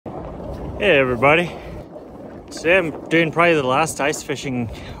Hey everybody, today I'm doing probably the last ice fishing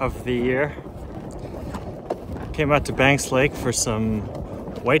of the year. Came out to Banks Lake for some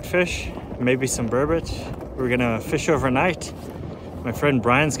whitefish, maybe some burbot. We're gonna fish overnight. My friend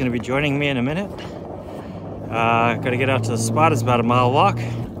Brian's gonna be joining me in a minute. Gotta get out to the spot, it's about a mile walk.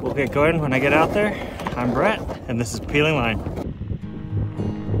 We'll get going when I get out there. I'm Brett, and this is Peeling Line.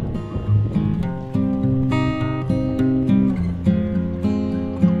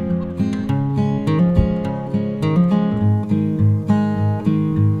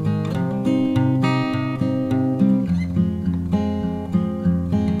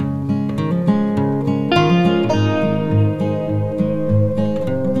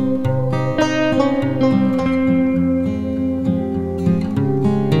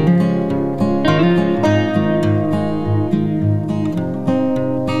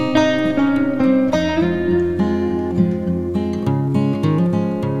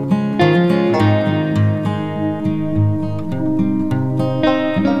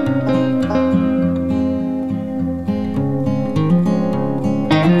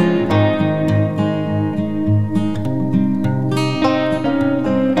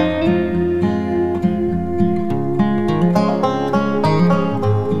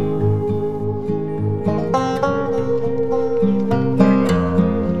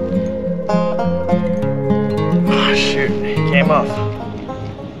 Off.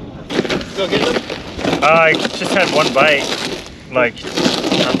 Go get them? I just had one bite, like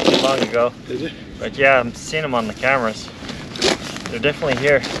not too long ago. Did you? But yeah, I'm seeing them on the cameras. They're definitely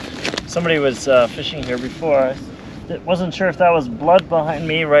here. Somebody was fishing here before. I wasn't sure if that was blood behind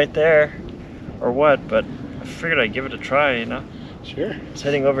me right there or what, but I figured I'd give it a try, you know? Sure. I was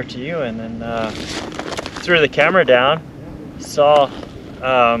heading over to you and then threw the camera down, saw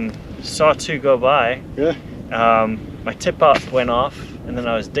two go by. Yeah. My tip-off went off, and then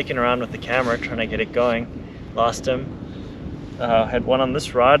I was dicking around with the camera trying to get it going. Lost him. Had one on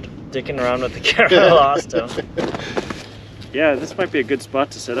this rod, dicking around with the camera, lost him. Yeah, this might be a good spot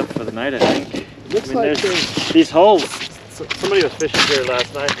to set up for the night, I think. Looks like these holes. Somebody was fishing here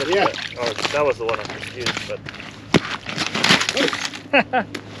last night, but yeah. Oh, that was the one I confused, but.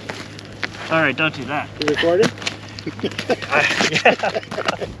 All right, don't do that. You recording? Yeah.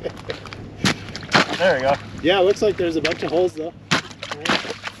 There we go. Yeah, it looks like there's a bunch of holes though.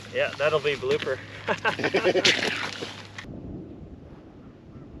 Yeah, that'll be blooper.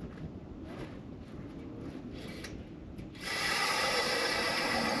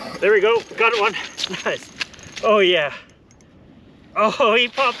 There we go, got one. Nice. Oh yeah. Oh, he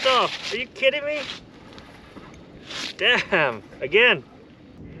popped off. Are you kidding me? Damn, again.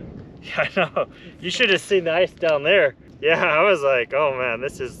 Yeah, I know. You should have seen the ice down there. Yeah, I was like, oh man,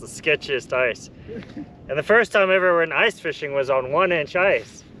 this is the sketchiest ice. And the first time I ever went ice fishing was on 1-inch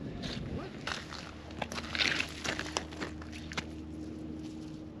ice.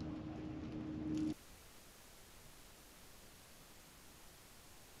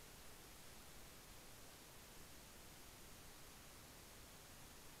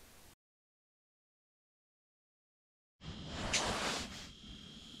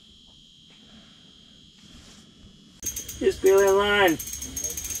 Just Peeling Line.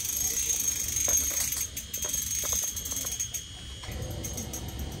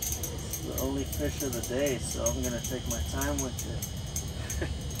 The only fish of the day, so I'm gonna take my time with it.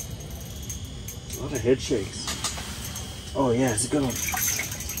 A lot of head shakes. Oh yeah, it's a good one.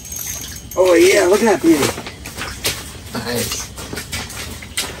 Oh yeah, look at that beauty. Nice.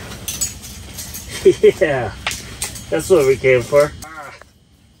 Yeah, that's what we came for.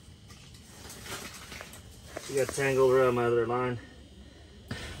 You got tangled around my other line.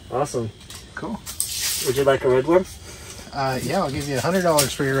 Awesome. Cool. Would you like a red worm? Yeah, I'll give you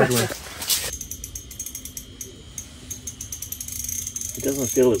 $100 for your red worm. It doesn't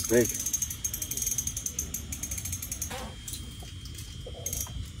feel as big.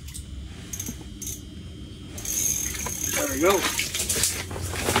 There we go.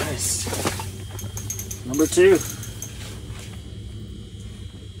 Nice. Number 2.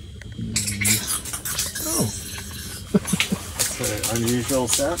 Oh. That's an unusual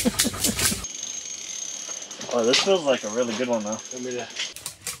sound. Oh, this feels like a really good one though. Oh,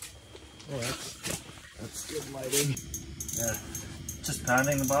 that's good lighting. Yeah. Just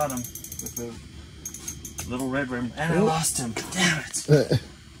pounding the bottom with the little red worm. And I lost him. Damn it.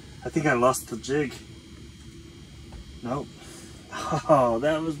 I think I lost the jig. Nope. Oh,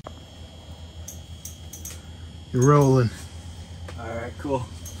 that was... You're rolling. Alright, cool.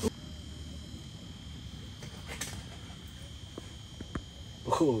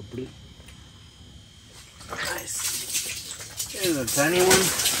 Oh, blue. Nice. Here's a tiny one.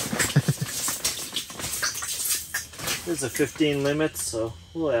 There's a 15 limit, so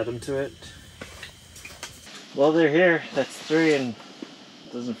we'll add them to it. Well, they're here. That's 3, and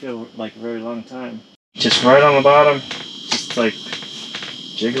it doesn't feel like a very long time. Just right on the bottom, just like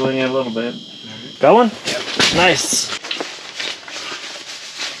jiggling it a little bit. Got one? Yep. Nice.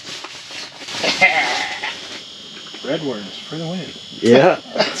 Red worms for the win. Yeah.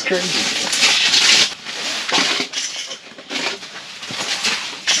 That's crazy.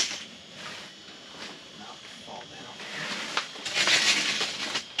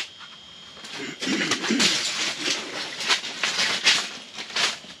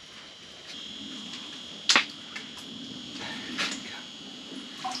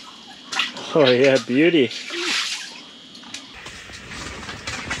 Oh yeah, beauty.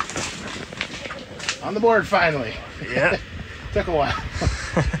 On the board finally. Yeah. Took a while.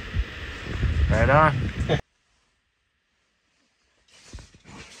 Right on.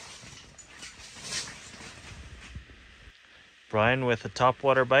 Brian with a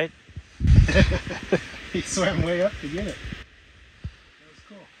topwater bite. He swam way up to get it. That was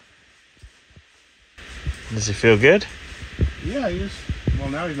cool. Does he feel good? Yeah, he was. Well,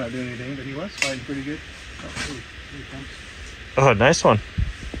 now he's not doing anything, but he was fighting pretty good. Oh, here he comes. Oh, nice one.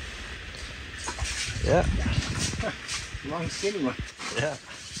 Yeah. Long, skinny one. Yeah.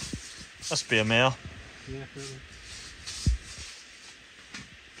 Must be a male. Yeah, really.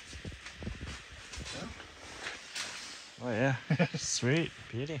 Oh yeah. Sweet.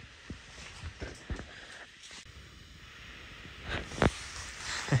 Beauty.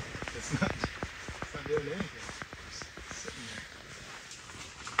 It's not doing anything. Just sitting there.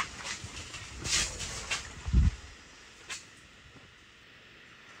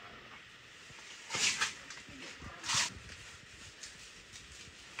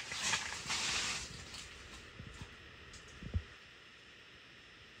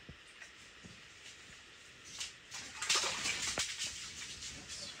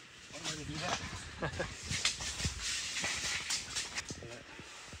 One way to do that.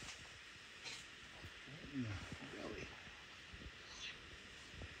 Belly.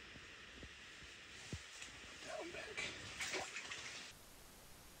 Down back.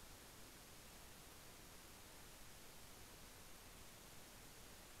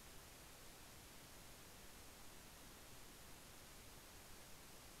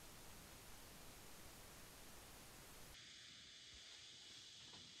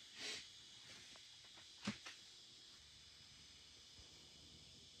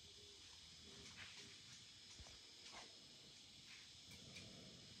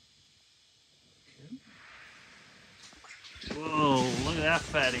 Whoa, look at that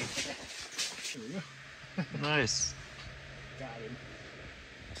fatty. There we go. Nice. Got him.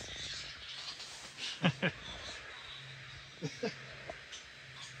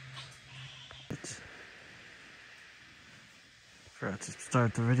 Forgot to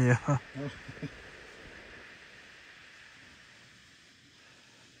start the video.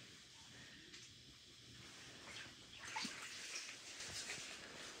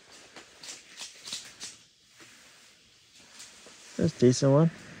 That's a decent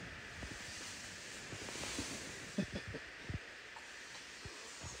one.